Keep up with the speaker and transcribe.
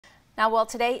Now, while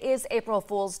today is April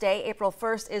Fool's Day, April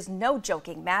 1st is no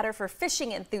joking matter for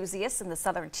fishing enthusiasts in the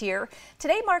southern tier.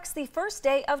 Today marks the first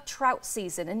day of trout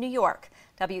season in New York.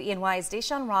 WENY's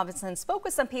Deshaun Robinson spoke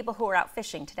with some people who are out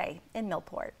fishing today in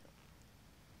Millport.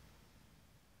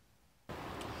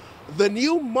 The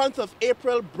new month of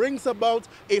April brings about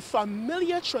a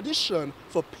familiar tradition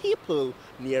for people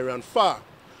near and far.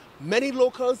 Many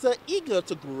locals are eager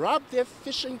to grab their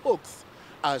fishing hooks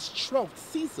as trout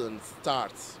season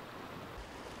starts.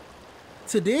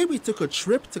 Today we took a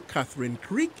trip to Catherine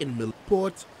Creek in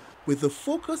Millport. With the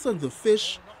focus on the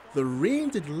fish, the rain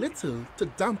did little to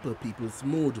dampen people's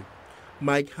mood.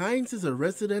 Mike Hines is a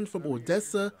resident from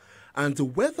Odessa, and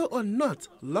whether or not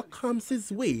luck comes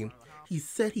his way, he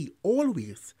said he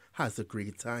always has a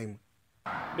great time.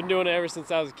 Been doing it ever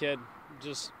since I was a kid.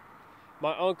 Just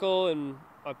my uncle and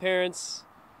my parents,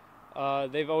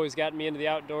 they've always gotten me into the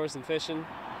outdoors and fishing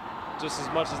just as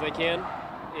much as they can,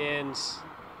 and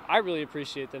I really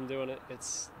appreciate them doing it.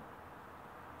 It's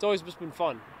always just been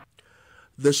fun.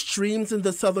 The streams in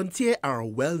the southern tier are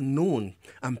well known,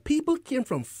 and people came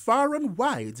from far and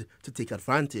wide to take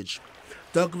advantage.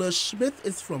 Douglas Smith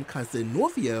is from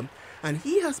Cazenovia, and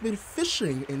he has been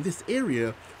fishing in this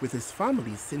area with his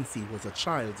family since he was a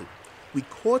child. We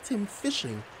caught him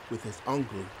fishing with his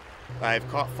uncle. I've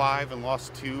caught 5 and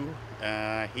lost 2.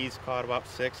 He's caught about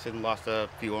 6 and lost a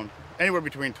few, anywhere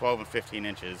between 12 and 15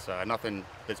 inches. Nothing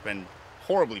that's been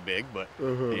horribly big, but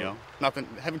you know, nothing.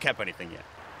 Haven't kept anything yet.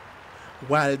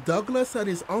 While Douglas and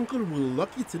his uncle were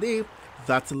lucky today,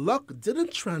 that luck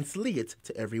didn't translate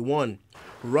to everyone.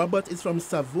 Robert is from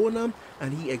Savona,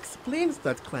 and he explains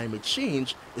that climate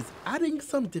change is adding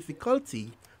some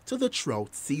difficulty to the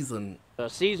trout season. The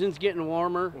season's getting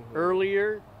warmer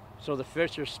earlier, so the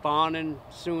fish are spawning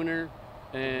sooner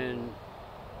and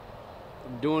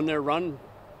doing their run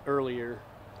earlier.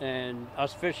 And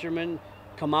us fishermen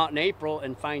come out in April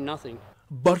and find nothing.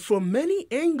 But for many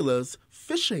anglers,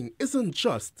 fishing isn't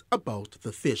just about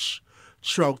the fish.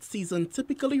 Trout season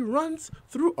typically runs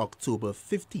through October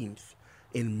 15th.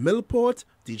 In Millport,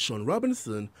 Deshaun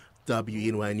Robinson,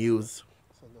 WENY News.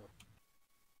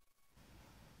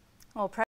 Well,